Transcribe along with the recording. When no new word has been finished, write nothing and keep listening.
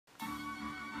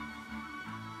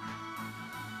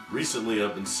Recently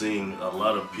I've been seeing a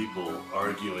lot of people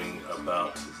arguing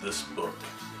about this book,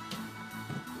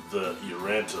 the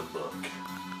URANTIA book.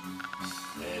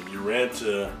 And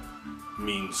URANTIA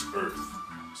means earth.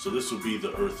 So this would be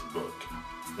the earth book.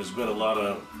 There's been a lot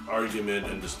of argument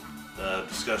and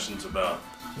discussions about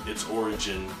its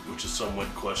origin, which is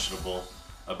somewhat questionable,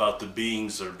 about the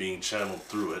beings that are being channeled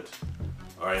through it,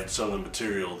 alright, some of the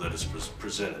material that is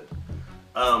presented.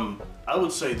 I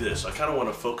would say this, I kind of want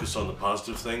to focus on the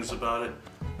positive things about it.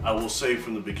 I will say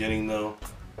from the beginning though,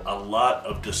 a lot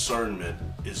of discernment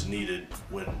is needed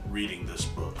when reading this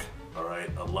book, alright,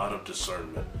 a lot of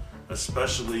discernment,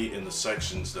 especially in the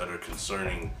sections that are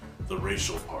concerning the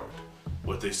racial part.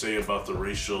 What they say about the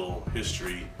racial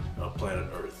history of planet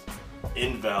Earth.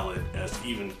 Invalid as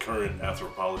even current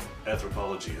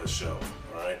anthropology has shown,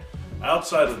 alright?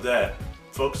 Outside of that,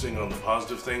 focusing on the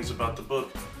positive things about the book,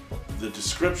 the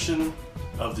description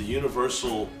of the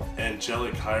universal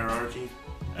angelic hierarchy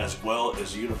as well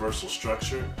as universal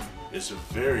structure is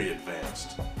very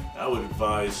advanced. I would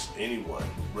advise anyone,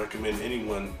 recommend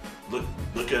anyone,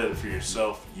 look at it for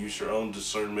yourself, use your own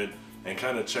discernment, and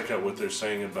kind of check out what they're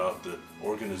saying about the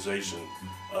organization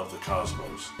of the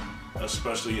cosmos,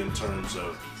 especially in terms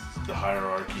of the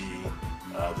hierarchy,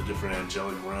 the different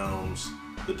angelic realms,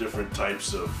 the different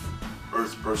types of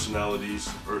earth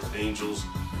personalities, earth angels.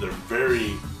 They're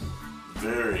very,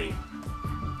 very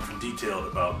detailed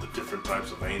about the different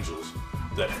types of angels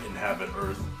that inhabit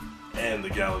Earth and the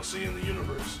galaxy and the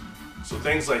universe. So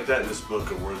things like that in this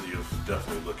book are worthy of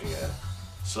definitely looking at.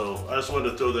 So I just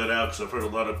wanted to throw that out because I've heard a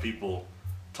lot of people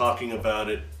talking about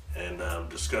it and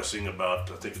discussing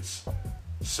about, I think it's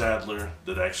Sadler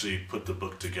that actually put the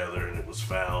book together and it was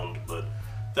found, but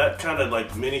that kind of,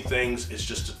 like many things, is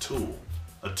just a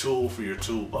tool for your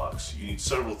toolbox. You need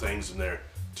several things in there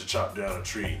to chop down a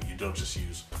tree. You don't just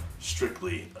use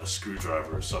strictly a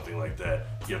screwdriver or something like that.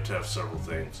 You have to have several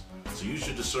things. So use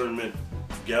your discernment,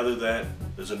 gather that.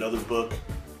 There's another book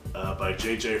by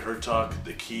J.J. Hertog,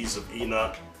 The Keys of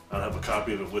Enoch. I don't have a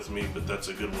copy of it with me, but that's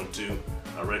a good one too.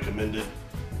 I recommend it,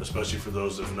 especially for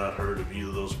those that have not heard of either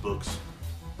of those books.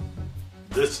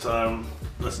 This time,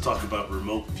 let's talk about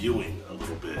remote viewing a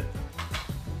little bit.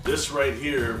 This right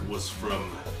here was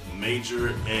from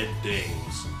Major Ed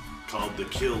Dames, called the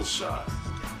KILLSHOT.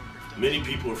 Many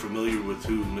people are familiar with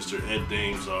who Mr. Ed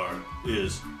Dames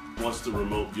is. Once the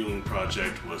remote viewing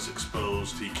project was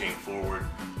exposed, he came forward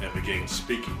and began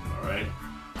speaking, alright?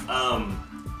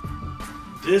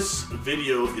 This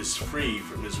video is free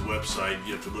from his website.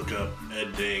 You have to look up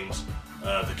Ed Dames,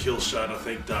 the KILLSHOT, I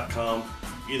think, .com.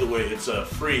 Either way, it's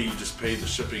free, you just pay the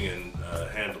shipping and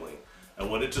handling. And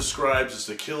what it describes is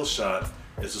the KILLSHOT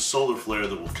is a solar flare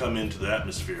that will come into the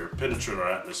atmosphere, penetrate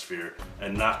our atmosphere,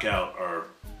 and knock out our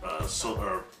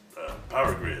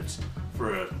power grids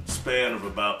for a span of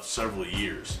about several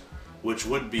years, which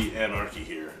would be anarchy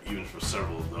here, even for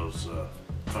several of those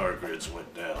power grids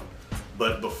went down.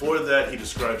 But before that, he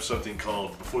described something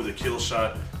called, before the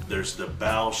KILLSHOT, there's the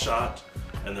bow shot,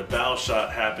 and the bow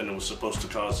shot happened and was supposed to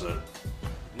cause a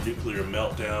nuclear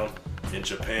meltdown in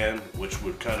Japan, which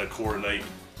would kind of coordinate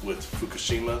with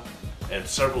Fukushima, and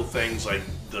several things like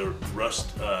the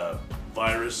rust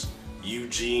virus,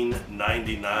 Eugene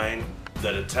 99,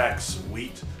 that attacks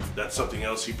wheat. That's something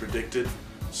else he predicted.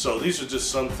 So these are just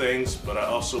some things, but I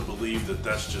also believe that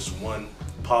that's just one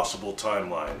possible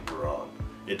timeline we're on.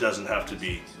 It doesn't have to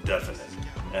be definite.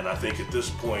 And I think at this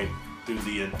point, through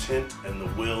the intent and the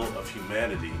will of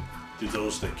humanity, through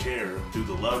those that care, through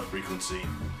the love frequency,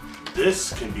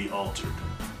 this can be altered.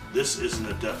 This isn't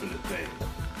a definite thing.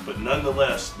 But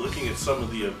nonetheless, looking at some of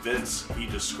the events he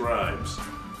describes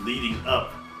leading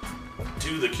up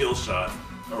to the KILLSHOT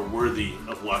are worthy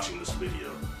of watching this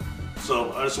video.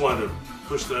 So I just wanted to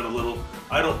push that a little.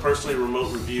 I don't personally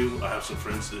remote review. I have some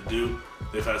friends that do.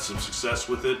 They've had some success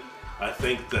with it. I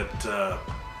think that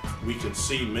we can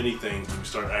see many things when we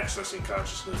start accessing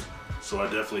consciousness. So I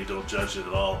definitely don't judge it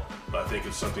at all, but I think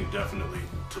it's something definitely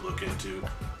to look into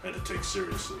and to take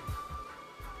seriously.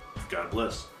 God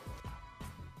bless.